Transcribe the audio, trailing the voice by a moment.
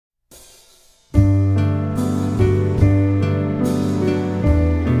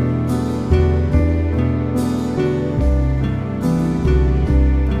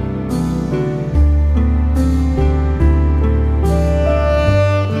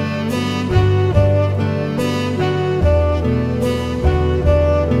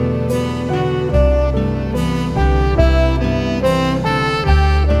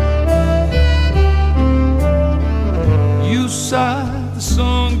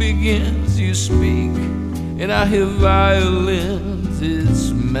begins, you speak, and I hear violins,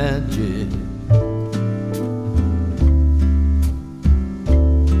 it's magic.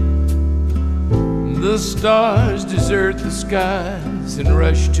 The stars desert the skies and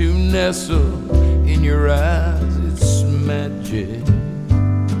rush to nestle in your eyes, it's magic.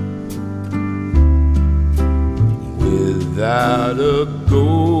 Without a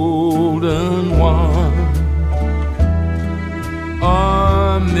golden wand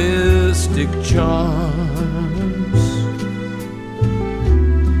or mystic charms,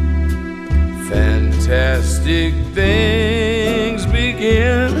 fantastic things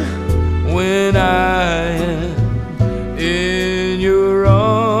begin when I am in your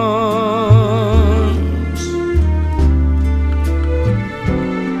arms.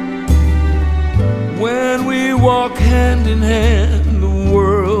 When we walk hand in hand, the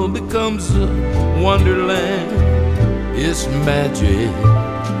world becomes a wonderland, it's magic.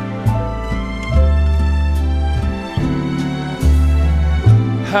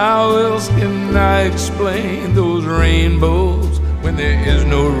 How else can I explain those rainbows when there is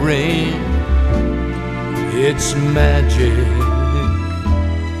no rain? It's magic.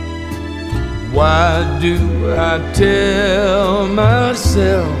 Why do I tell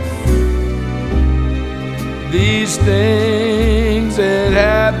myself these things that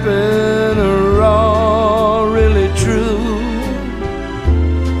happen are all really true,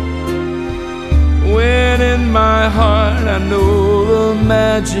 when in my heart I know the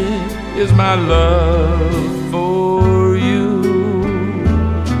magic is my love for you?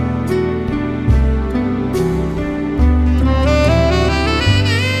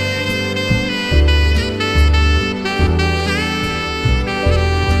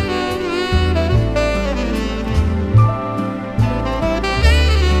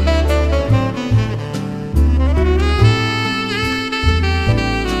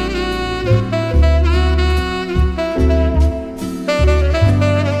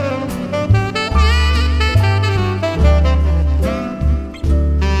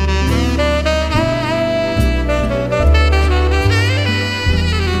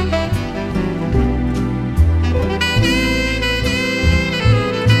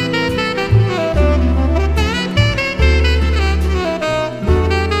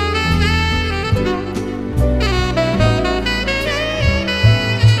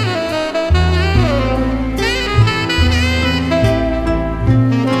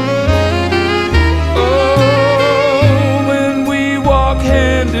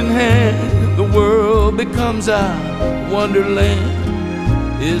 The world becomes our wonderland,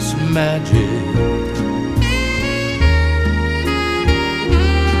 it's magic.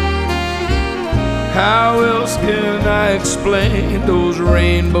 How else can I explain those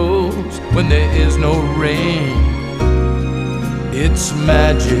rainbows when there is no rain? It's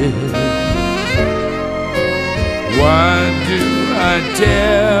magic. Why do I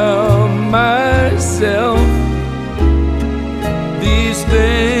tell myself these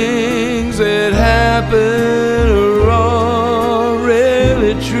things that happen are all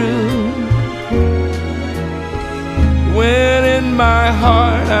really true, when in my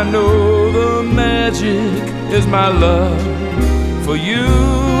heart I know the magic is my love for you?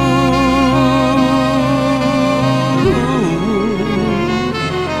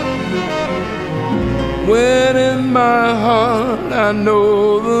 When in my heart I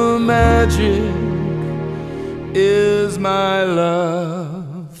know the magic is my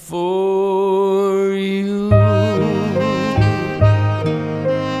love for you.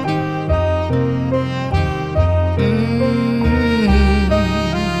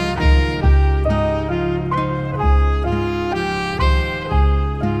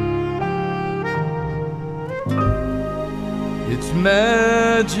 It's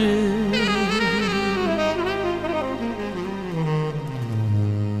magic.